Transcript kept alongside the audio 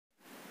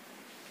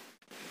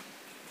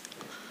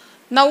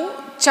Now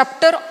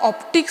chapter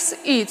optics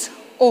is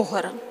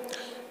over.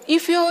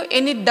 If you have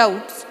any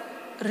doubts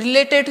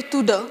related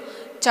to the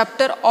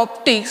chapter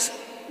optics,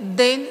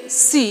 then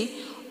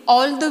see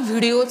all the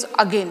videos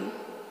again,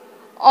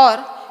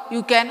 or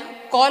you can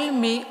call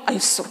me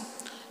also.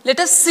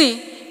 Let us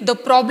see the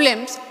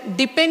problems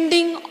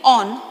depending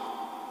on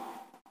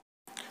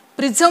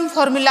prism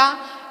formula,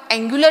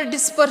 angular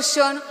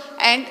dispersion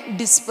and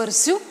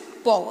dispersive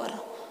power.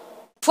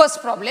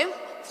 First problem,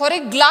 for a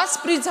glass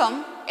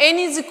prism n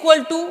is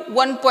equal to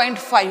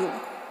 1.5.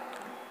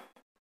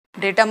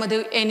 Data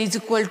madhe n is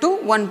equal to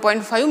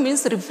 1.5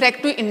 means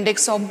refractive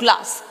index of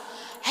glass.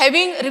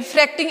 Having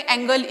refracting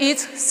angle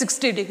is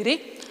 60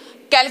 degree.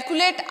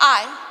 Calculate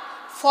I,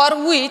 for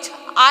which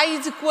I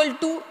is equal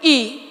to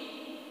E.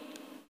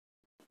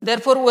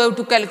 Therefore, we have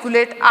to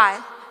calculate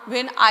I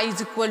when I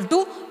is equal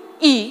to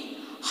E.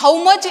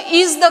 How much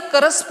is the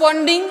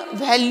corresponding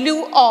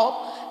value of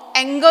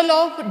angle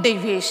of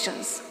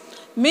deviations?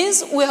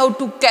 Means we have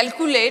to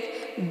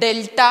calculate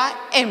delta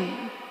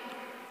M.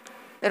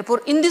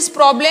 Therefore, in this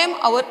problem,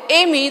 our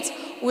aim is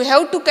we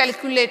have to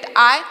calculate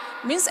I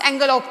means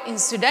angle of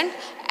incident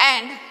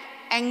and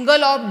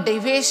angle of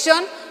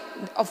deviation.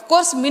 Of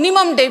course,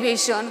 minimum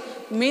deviation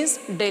means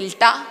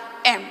delta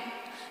M.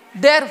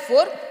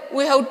 Therefore,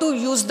 we have to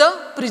use the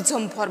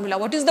prism formula.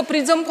 What is the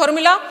prism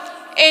formula?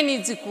 N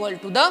is equal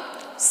to the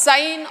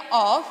sine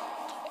of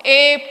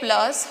A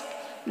plus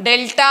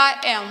delta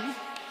M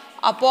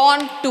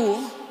upon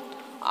 2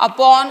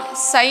 upon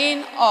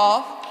sine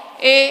of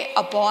A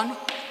upon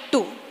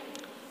 2.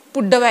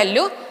 Put the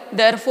value.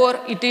 Therefore,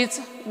 it is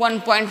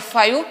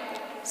 1.5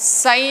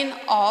 sine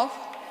of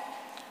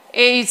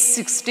A is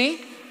 60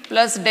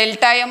 plus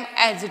delta M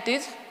as it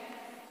is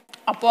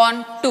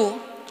upon 2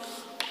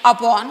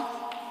 upon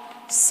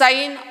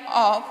sine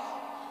of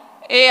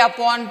A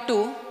upon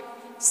 2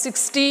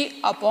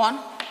 60 upon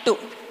 2.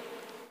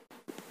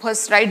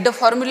 First write the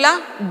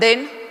formula,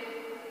 then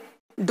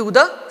do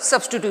the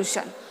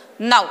substitution.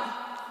 Now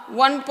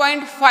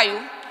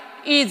 1.5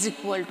 is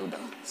equal to the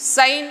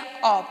sine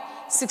of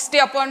 60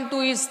 upon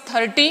 2 is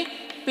 30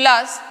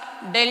 plus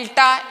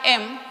delta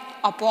M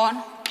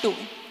upon 2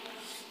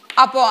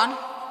 upon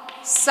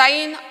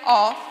sine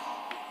of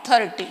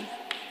 30.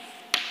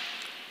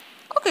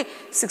 Okay,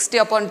 60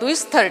 upon 2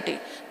 is 30.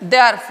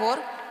 Therefore,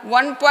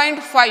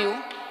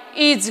 1.5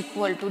 is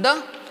equal to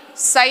the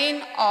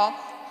sine of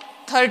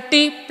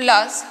 30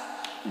 plus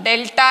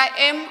delta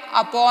M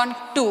upon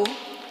 2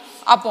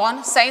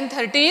 upon sine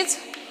 30 is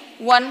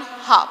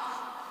 1/2.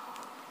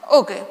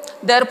 Okay,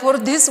 therefore,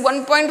 this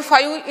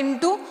 1.5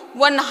 into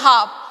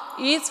 1/2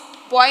 is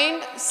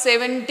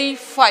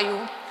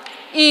 0.75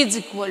 is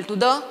equal to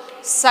the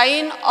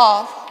sine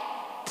of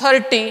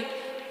 30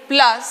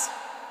 plus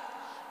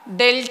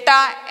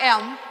delta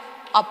M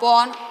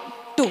upon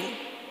 2.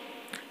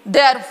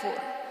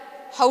 Therefore,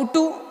 how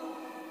to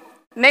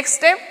next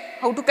step?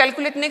 How to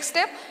calculate next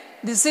step?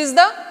 This is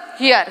the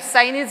here,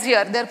 sine is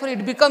here. Therefore,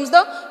 it becomes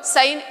the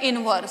sine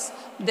inverse.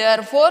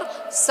 Therefore,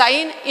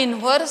 sine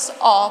inverse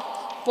of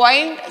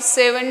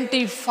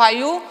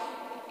 0.75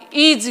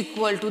 is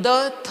equal to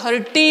the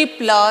 30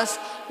 plus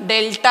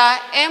delta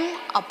M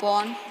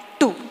upon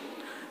 2.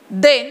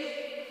 Then,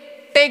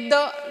 take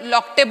the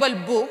log table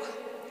book.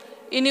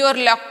 In your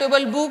log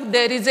table book,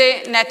 there is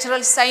a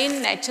natural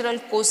sine, natural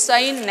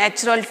cosine,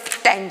 natural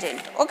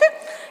tangent. Okay.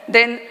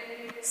 Then,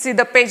 see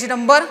the page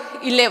number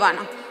 11,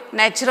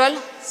 natural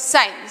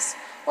sines.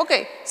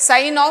 Okay,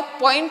 sine of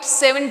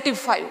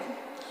 0.75.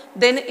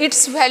 Then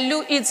its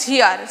value is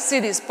here. See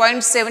this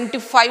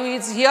 0.75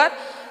 is here.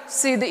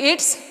 See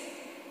its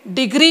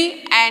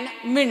degree and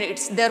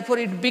minutes. Therefore,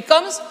 it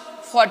becomes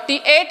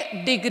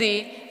 48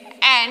 degree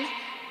and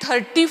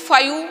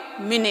 35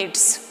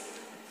 minutes.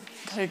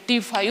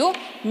 35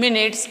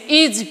 minutes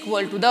is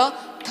equal to the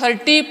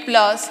 30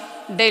 plus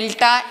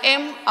delta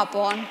M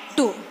upon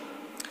 2.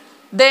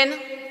 Then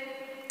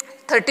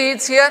 30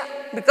 is here,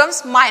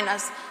 becomes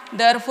minus.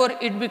 Therefore,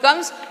 it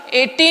becomes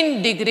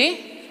 18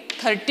 degree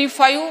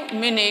 35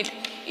 minute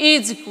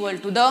is equal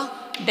to the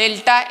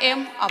delta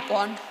M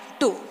upon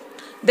 2.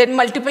 Then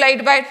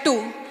multiplied by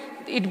 2,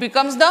 it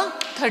becomes the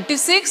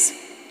 36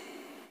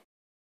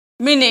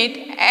 minute,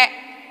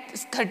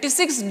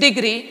 36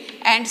 degree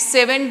and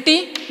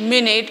 70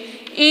 minute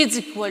is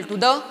equal to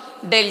the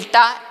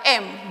delta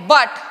M.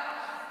 But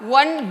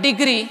 1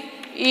 degree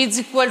is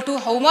equal to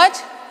how much?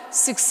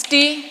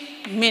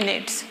 60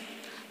 minutes.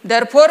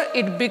 Therefore,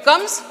 it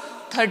becomes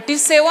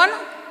 37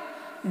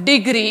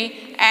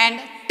 degree and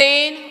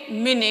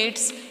 10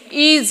 minutes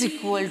is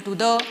equal to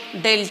the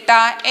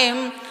delta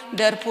M.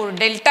 Therefore,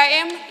 delta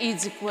M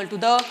is equal to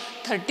the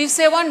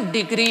 37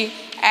 degree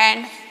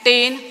and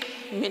 10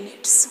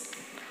 minutes.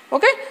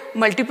 Okay,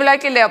 multiply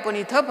केले आपण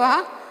इथं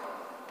पहा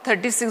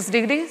 36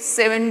 degree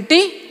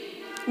 70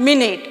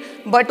 minute,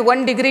 but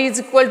 1 degree is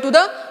equal to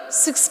the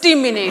 60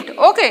 minute.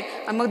 Okay,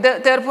 mug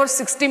therefore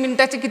 60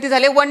 मिनिटाचे किती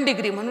झाले 1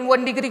 degree, म्हणून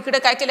 1 degree इकडे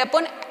काय केले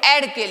आपण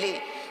ऍड केले.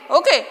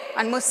 ओके,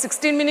 आणि मग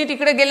 16 मिनिट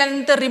इकडे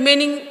गेल्यानंतर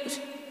remaining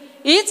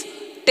is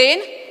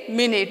 10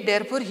 minute.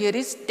 Therefore, here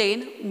is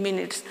 10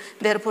 minutes.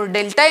 Therefore,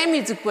 delta m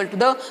is equal to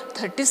the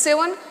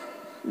 37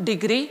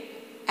 degree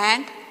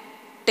and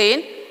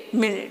 10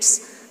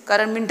 minutes.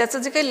 कारण मिनिटाचं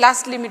जे काही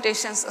लास्ट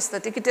लिमिटेशन्स असतं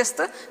ते किती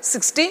असतं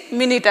 60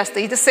 मिनिट असतं.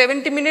 इथे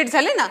 70 मिनिट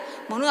झाले ना,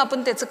 म्हणून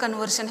आपण त्याचं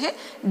कन्व्हर्शन हे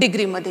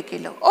डिग्रीमध्ये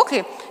केलं.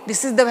 Okay,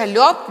 this is the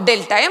value of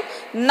delta M.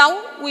 Now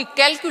we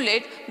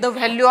calculate the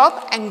value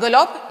of angle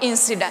of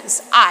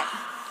incidence I.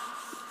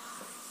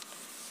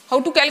 How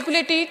to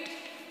calculate it?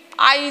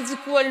 I is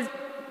equal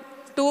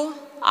to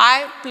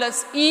I plus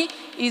E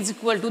is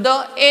equal to the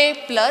A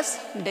plus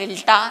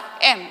delta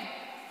M.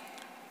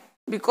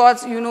 Because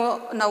you know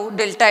now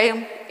delta M,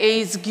 A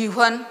is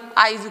given,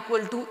 I is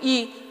equal to E,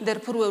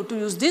 therefore we have to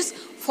use this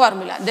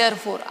formula.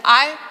 Therefore,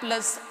 I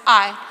plus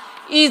I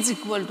is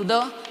equal to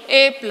the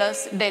A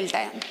plus delta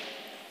M.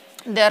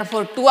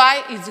 Therefore,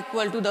 2I is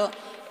equal to the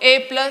A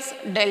plus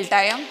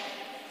delta M.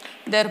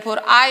 Therefore,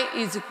 I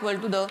is equal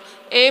to the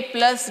A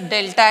plus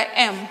delta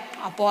M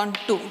upon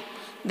 2.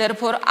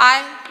 Therefore,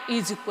 I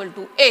is equal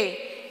to A.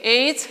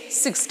 A is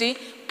 60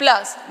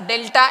 plus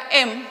delta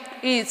M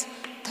is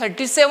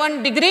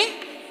 37 degree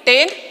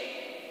 10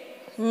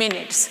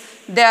 minutes.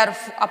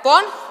 Therefore,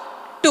 upon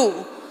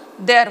 2.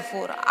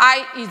 Therefore,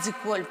 I is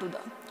equal to the,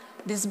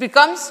 this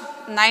becomes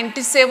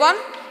 97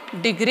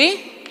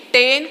 degree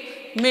 10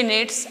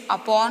 minutes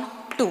upon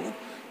 2.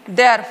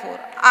 Therefore,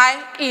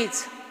 I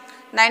is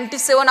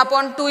 97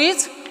 upon 2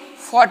 is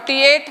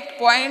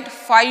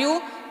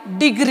 48.5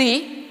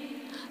 degree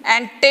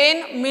and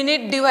 10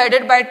 minute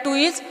divided by 2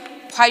 is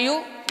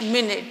 5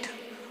 minute.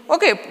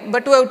 Okay,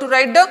 but we have to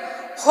write the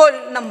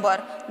whole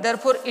number.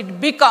 Therefore, it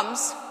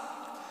becomes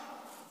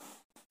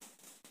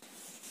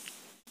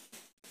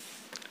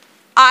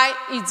I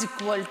is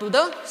equal to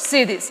the,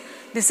 see this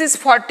is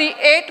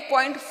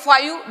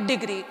 48.5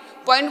 degree.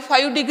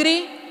 0.5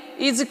 degree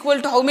is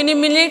equal to how many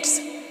minutes?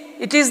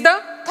 It is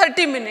the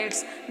 30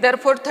 minutes.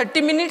 Therefore,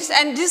 30 minutes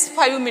and this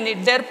 5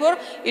 minutes. Therefore,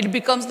 it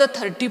becomes the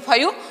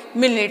 35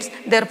 minutes.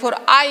 Therefore,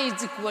 I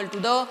is equal to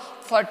the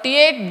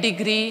 48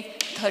 degree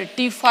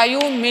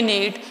 35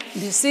 minute.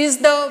 This is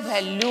the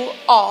value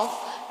of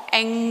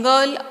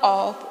angle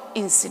of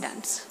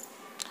incidence.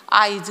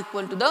 I is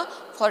equal to the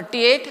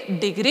 48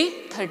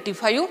 degree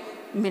 35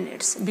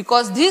 minutes.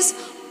 Because this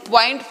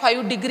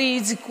 0.5 degree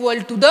is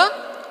equal to the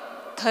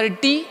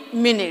 30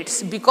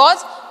 minutes.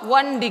 Because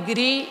 1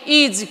 degree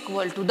is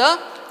equal to the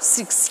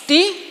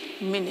 60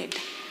 minute.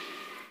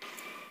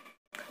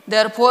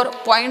 Therefore,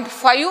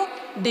 0.5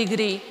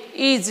 degree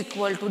is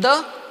equal to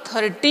the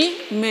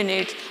 30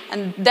 minutes,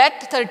 and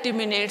that 30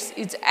 minutes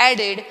is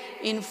added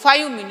in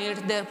 5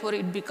 minutes. Therefore,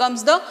 it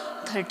becomes the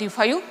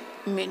 35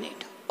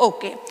 minute.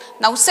 Okay.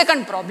 Now,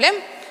 second problem.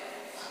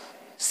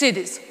 See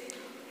this.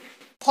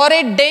 For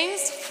a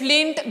dense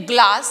flint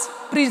glass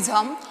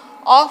prism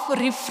of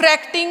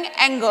refracting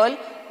angle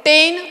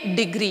 10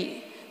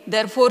 degree.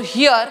 Therefore,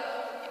 here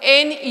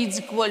n is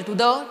equal to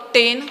the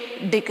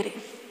 10 degree.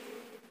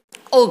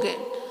 Okay.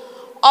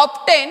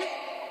 Obtain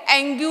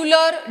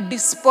angular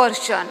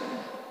dispersion.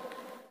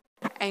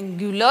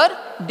 Angular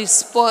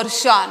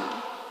dispersion.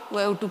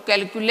 We have to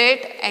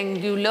calculate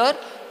angular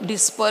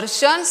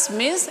dispersions,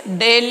 means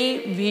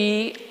del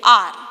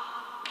VR.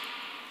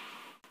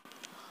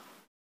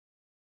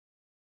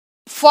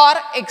 For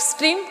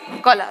extreme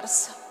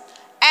colors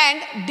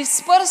and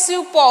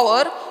dispersive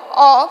power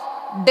of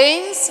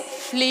dense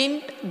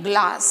flint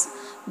glass.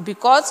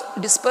 Because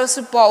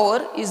dispersive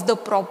power is the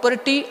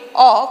property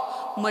of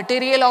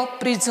material of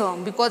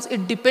prism, because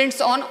it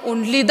depends on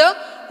only the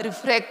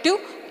refractive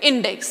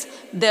index.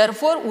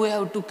 Therefore, we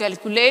have to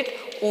calculate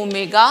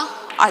omega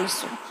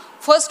iso.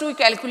 First, we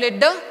calculate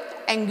the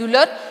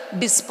angular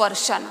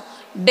dispersion,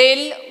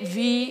 del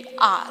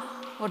VR.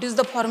 What is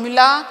the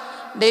formula?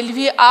 Del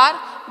VR,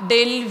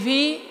 del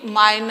V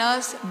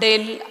minus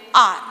del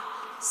R.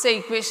 Say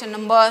equation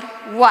number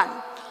 1.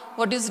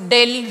 What is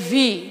del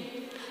V?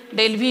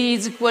 Del V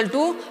is equal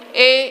to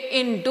A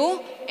into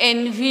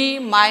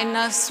NV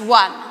minus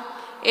 1.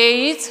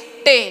 A is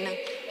 10.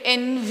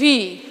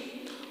 NV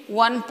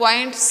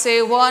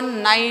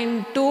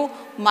 1.792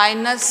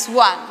 minus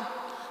 1.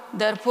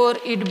 Therefore,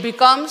 it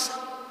becomes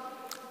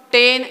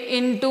 10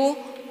 into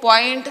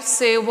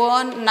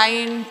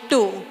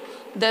 0.792.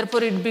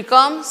 Therefore, it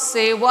becomes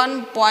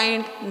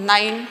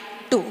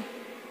 7.92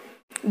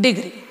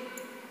 degree.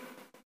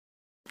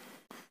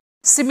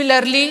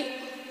 Similarly,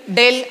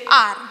 del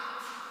R,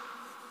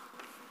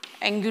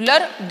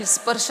 angular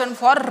dispersion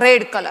for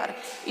red color,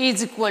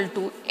 is equal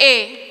to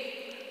A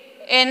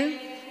N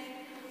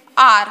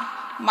R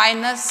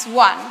minus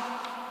 1,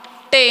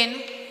 10,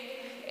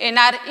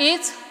 NR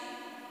is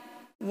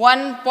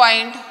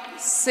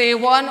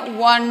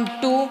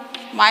 1.712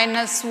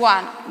 minus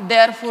 1.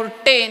 Therefore,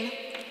 10,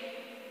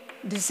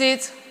 this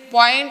is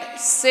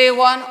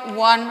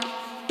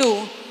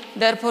 0.712.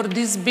 Therefore,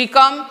 this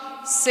becomes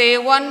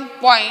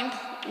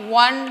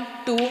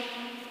 7.12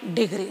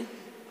 degree.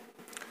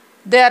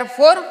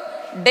 Therefore,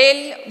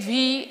 del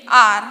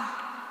VR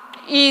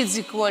is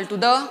equal to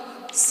the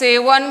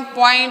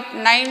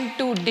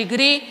 7.92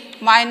 degree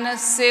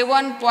minus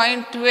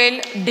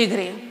 7.12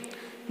 degree.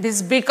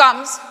 This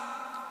becomes,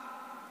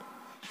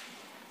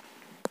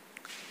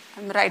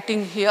 I am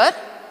writing here,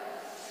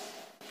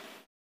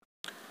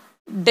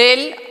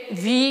 del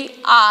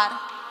VR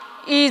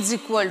is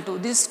equal to,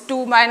 this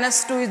 2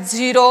 minus 2 is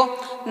 0,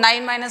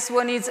 9 minus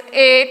 1 is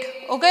 8,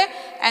 okay,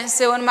 and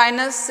 7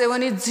 minus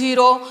 7 is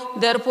 0,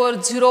 therefore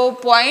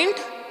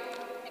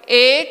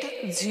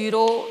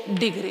 0.80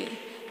 degree.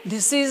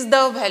 This is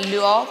the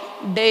value of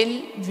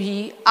del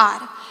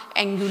VR,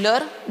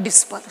 angular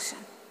dispersion.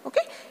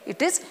 Okay, it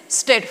is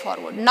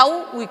straightforward.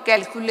 Now we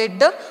calculate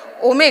the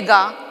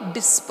omega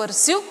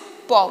dispersive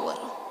power.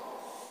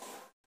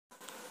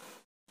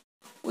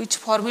 Which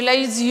formula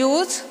is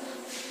used?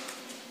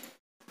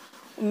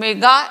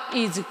 Omega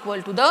is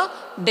equal to the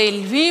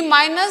del V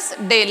minus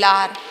del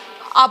R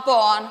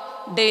upon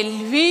del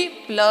V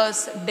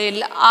plus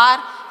del R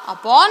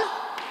upon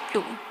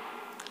 2.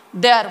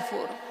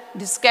 Therefore,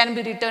 this can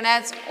be written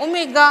as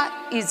omega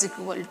is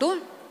equal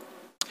to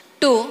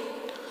 2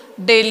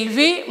 del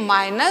V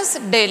minus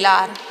del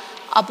R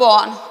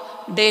upon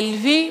del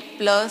V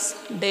plus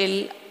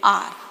del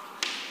R.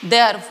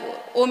 Therefore,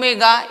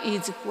 omega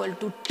is equal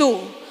to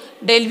 2.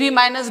 Del V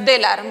minus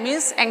del R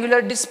means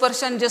angular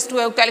dispersion, just to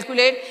have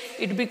calculated,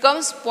 it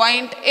becomes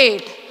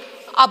 0.8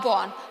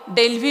 upon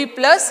del V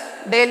plus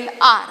del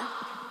R.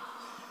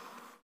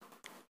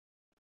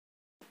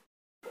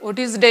 What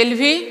is del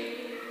V?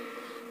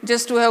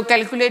 Just to have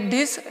calculated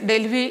this,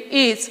 del V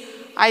is,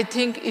 I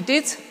think it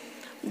is,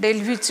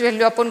 del V ची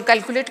value आपण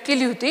calculate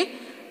केली होती,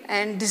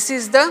 and this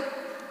is the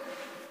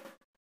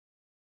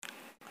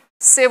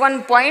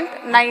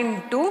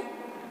 7.92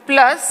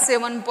 plus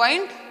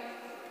 7.12.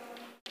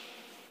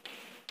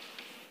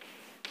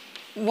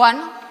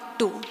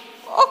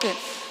 Okay,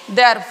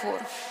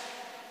 therefore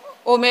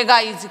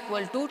omega is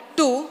equal to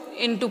 2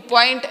 into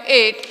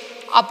 0.8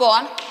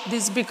 upon,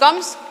 this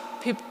becomes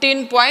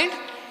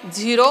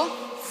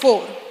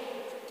 15.04.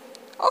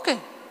 Okay,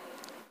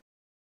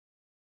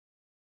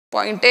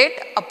 0.8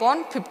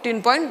 upon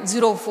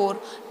 15.04.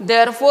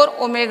 Therefore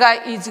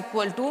omega is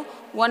equal to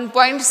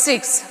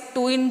 1.6.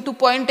 2 into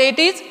 0.8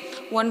 is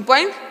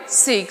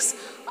 1.6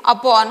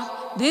 upon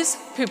this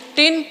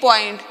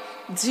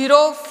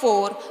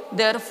 15.04.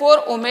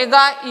 Therefore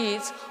omega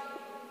is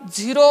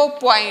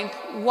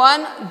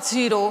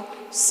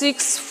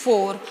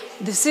 0.1064.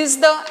 This is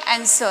the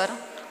answer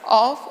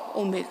of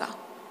omega.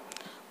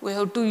 We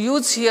have to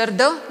use here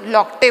the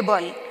log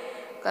table,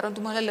 कारण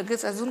तुम्हाला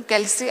लगेच अजून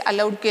कॅल्सी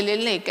allowed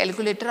केलेले नाही,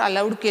 calculator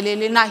allowed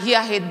केलेले नाही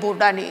आहेत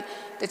बोर्डाने,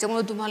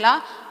 त्याच्यामुळे तुम्हाला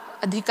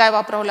आधी काय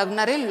वापरावं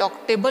लागणार आहे, लॉग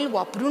टेबल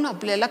वापरून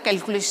आपल्याला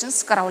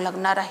कॅल्क्युलेशन्स करावं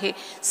लागणार आहे.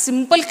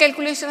 सिंपल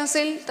कॅल्क्युलेशन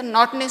असेल तर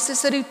not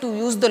necessary to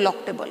use the log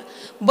table,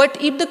 but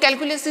if the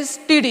calculation is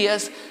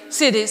tedious,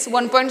 see this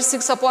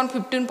 1.6 upon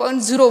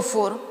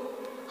 15.04,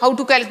 how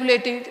to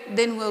calculate it,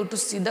 then we have to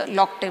see the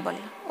log table.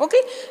 Okay,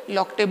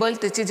 log table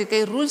त्याचे जे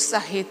काही rules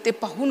आहेत ते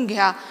पाहून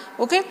घ्या.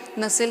 Okay,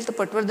 नसेल तर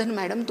Patwardhan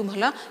madam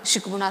तुम्हाला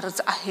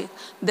शिकवणारच आहेत.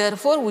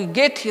 Therefore we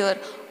get here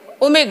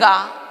omega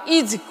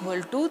is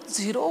equal to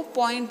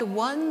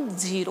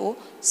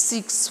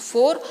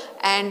 0.1064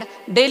 and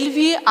del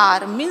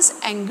VR means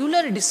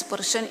angular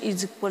dispersion is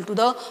equal to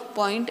the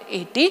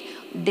 0.80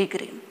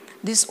 degree.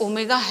 This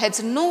omega has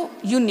no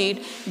unit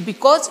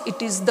because it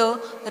is the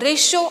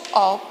ratio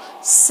of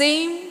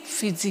same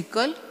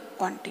physical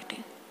quantity.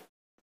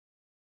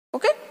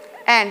 Okay,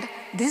 and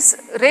this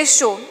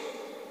ratio,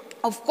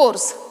 of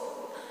course,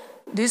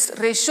 this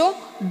ratio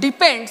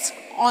depends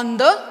on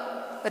the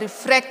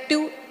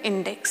refractive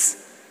index.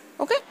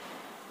 Okay,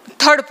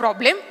 third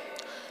problem,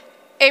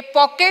 a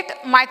pocket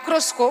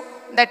microscope,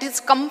 that is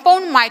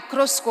compound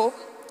microscope,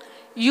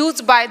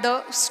 used by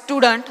the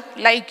student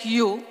like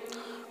you,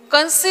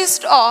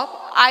 consists of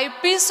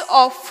eyepiece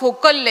of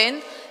focal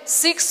length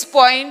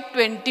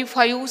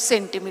 6.25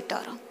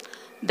 centimeter.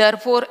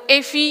 Therefore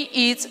FE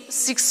is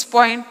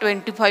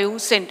 6.25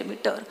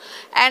 centimeter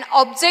and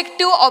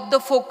objective of the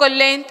focal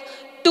length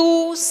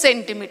 2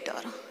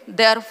 centimeter.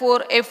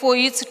 Therefore FO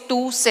is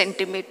 2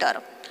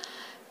 centimeter.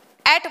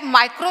 At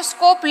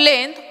microscope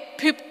length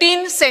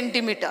 15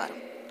 centimeter,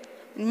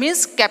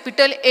 means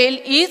capital L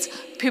is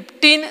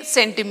 15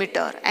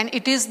 centimeter, and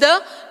it is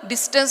the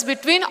distance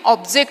between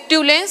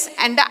objective lens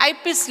and the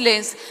eyepiece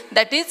lens,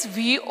 that is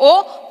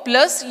VO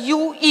plus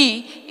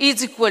UE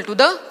is equal to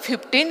the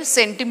 15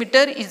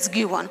 centimeter is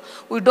given.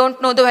 We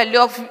don't know the value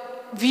of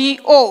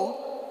VO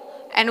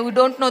and we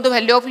don't know the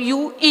value of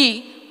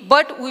UE,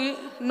 but we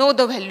know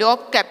the value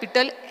of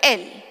capital L.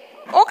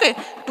 Okay,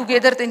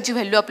 together त्यांची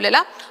value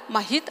आपल्याला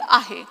माहित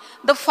आहे.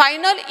 The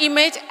final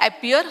image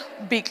appear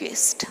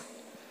biggest.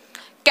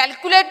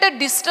 Calculate the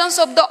distance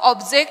of the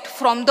object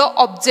from the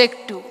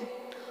objective.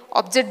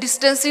 Object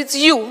distance is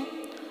U,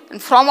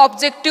 and from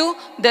objective,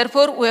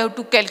 therefore we have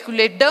to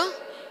calculate the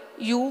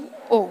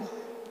UO.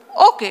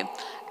 Okay,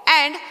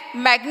 and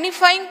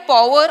magnifying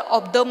power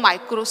of the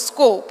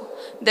microscope.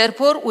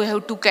 Therefore we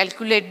have to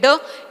calculate the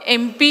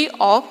MP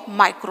of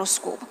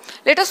microscope.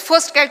 Let us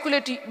first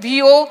calculate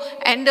VO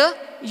and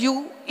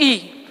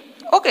UE.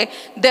 Okay,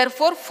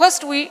 therefore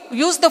first we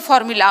use the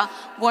formula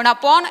 1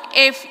 upon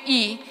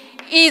Fe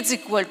is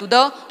equal to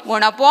the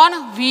 1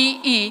 upon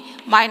Ve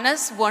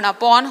minus 1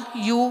 upon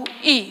Ue.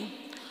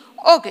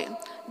 Okay,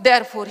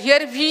 therefore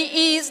here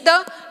Ve is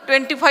the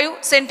 25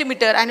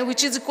 centimeter and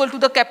which is equal to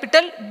the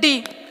capital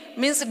D,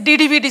 means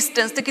DDV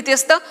distance ते किती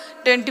असतं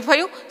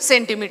 25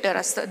 centimeter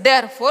असतं.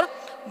 Therefore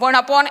 1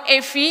 upon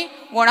Fe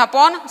 1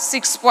 upon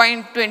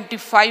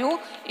 6.25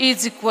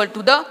 is equal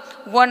to the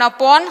 1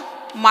 upon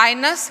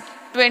minus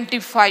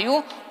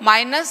 25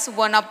 minus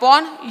 1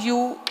 upon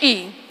Ue.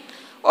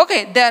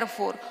 Okay,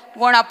 therefore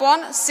 1 upon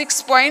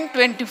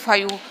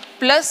 6.25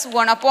 plus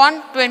 1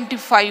 upon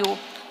 25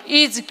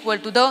 is equal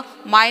to the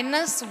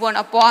minus 1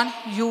 upon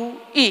Ue.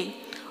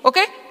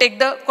 Okay, take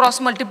the cross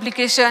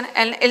multiplication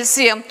and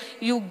LCM,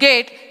 you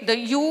get the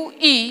Ue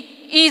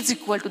is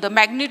equal to the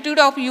magnitude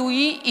of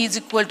Ue is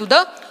equal to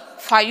the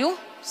 5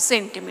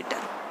 centimeter.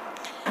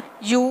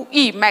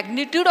 Ue,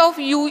 magnitude of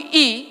Ue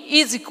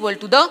is equal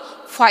to the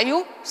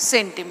 5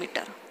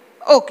 centimeter.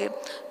 Okay,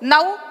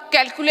 now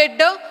calculate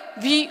the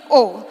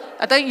VO.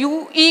 The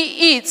Ue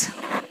is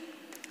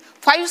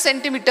 5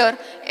 centimeter,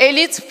 L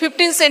is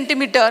 15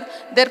 centimeter.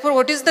 Therefore,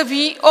 what is the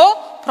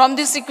VO from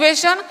this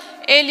equation?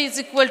 L is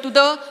equal to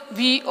the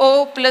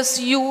VO plus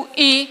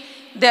Ue.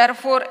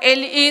 Therefore,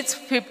 L is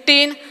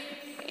 15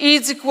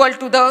 is equal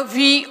to the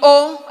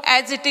VO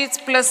as it is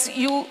plus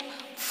U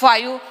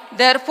 5.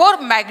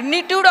 Therefore,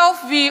 magnitude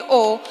of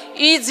VO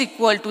is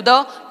equal to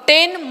the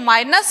 10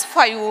 minus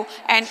 5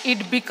 and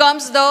it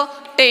becomes the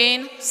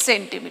 10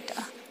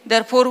 centimeter.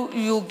 Therefore,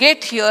 you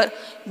get here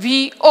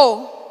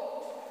VO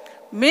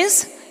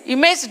means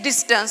image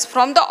distance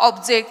from the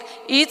object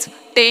is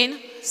 10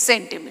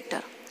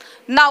 centimeter.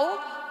 Now,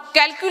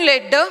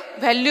 calculate the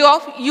value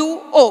of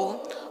UO.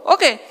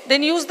 Okay,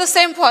 then use the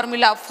same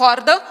formula for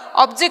the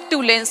objective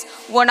lens.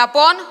 1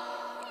 upon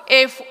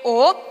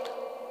FO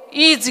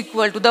is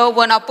equal to the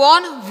 1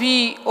 upon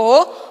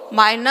VO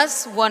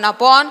minus 1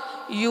 upon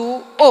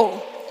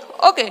UO.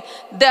 Okay,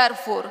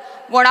 therefore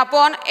 1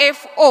 upon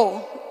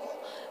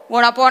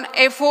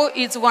FO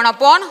is 1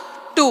 upon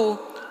 2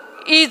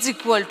 is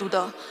equal to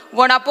the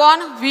 1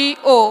 upon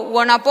VO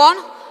 1 upon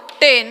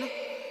 10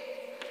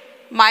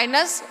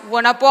 minus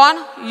 1 upon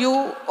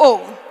UO.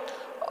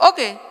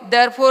 Okay,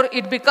 therefore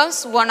it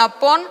becomes 1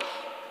 upon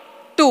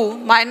 2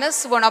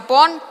 minus 1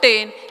 upon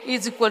 10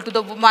 is equal to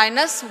the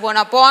minus 1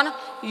 upon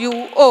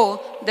UO.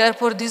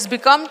 Therefore, this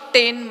becomes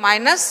 10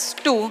 minus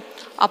 2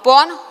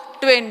 upon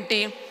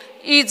 20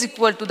 is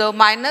equal to the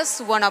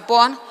minus 1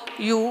 upon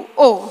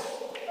UO.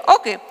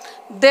 Okay,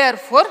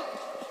 therefore,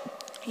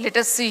 let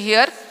us see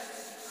here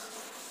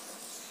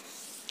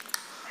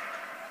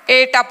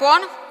 8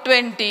 upon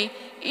 20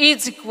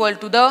 is equal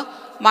to the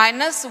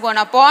minus 1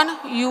 upon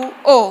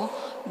UO.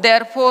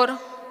 Therefore,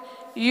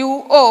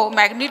 UO,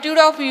 magnitude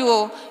of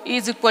UO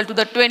is equal to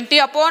the 20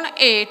 upon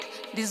 8.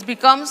 This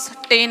becomes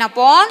 10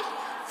 upon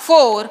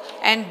 4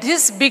 and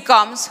this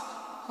becomes,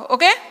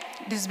 okay,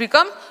 this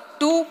becomes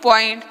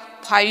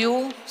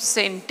 2.5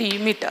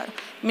 centimeter.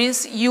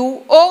 Means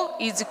UO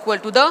is equal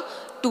to the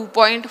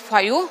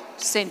 2.5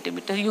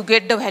 centimeter. You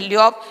get the value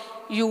of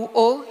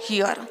UO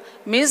here.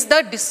 Means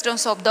the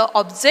distance of the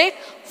object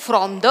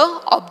from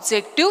the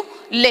objective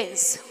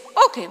lens.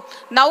 Okay,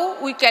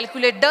 now we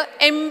calculate the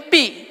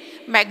MP,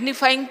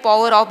 magnifying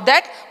power of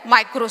that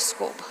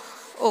microscope.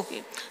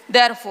 Okay,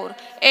 therefore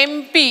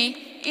MP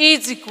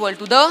is equal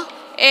to the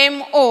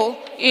MO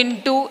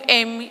into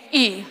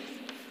ME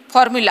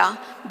formula.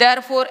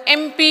 Therefore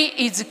MP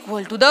is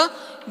equal to the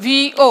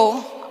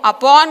VO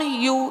upon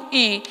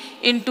UE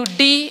into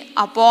D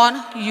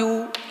upon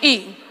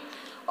UE.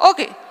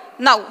 Okay,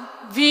 now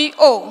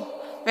VO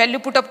value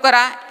put up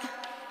kara.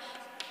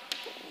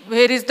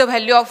 Where is the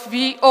value of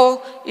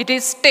VO? It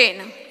is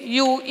 10.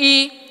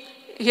 UE,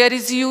 here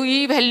is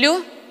UE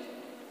value.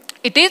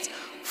 It is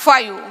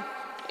 5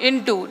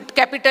 into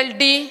capital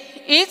D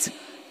is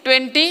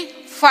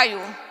 25.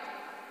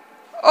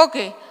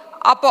 Okay,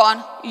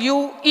 upon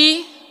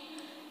UE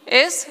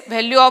is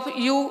value of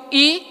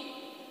UE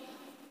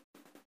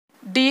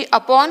D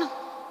upon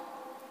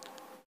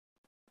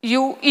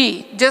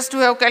UE. Just to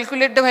have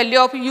calculated the value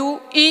of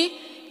UE.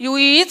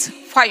 UE is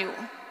 5.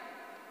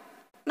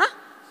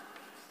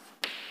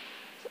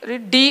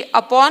 D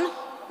upon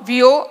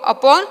VO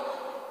upon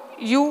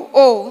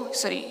UO,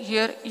 sorry,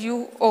 here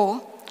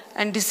UO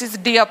and this is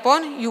D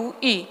upon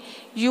UE.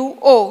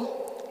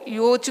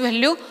 UO's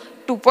value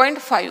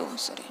 2.5,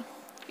 sorry,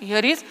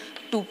 here is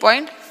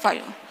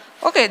 2.5.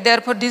 Okay,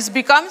 therefore this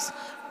becomes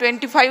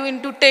 25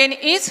 into 10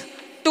 is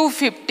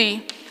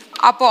 250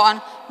 upon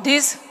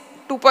this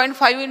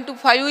 2.5 into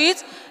 5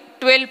 is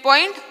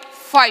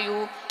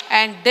 12.5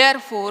 and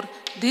therefore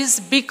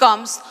this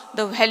becomes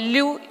the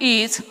value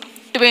is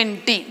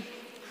 20.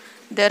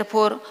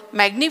 Therefore,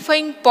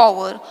 magnifying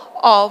power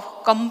of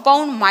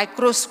compound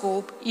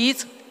microscope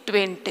is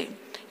 20.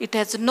 It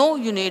has no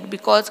unit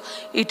because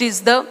it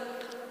is the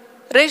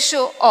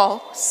ratio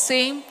of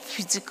same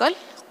physical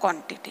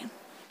quantity.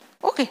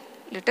 Okay,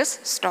 let us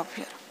stop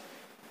here.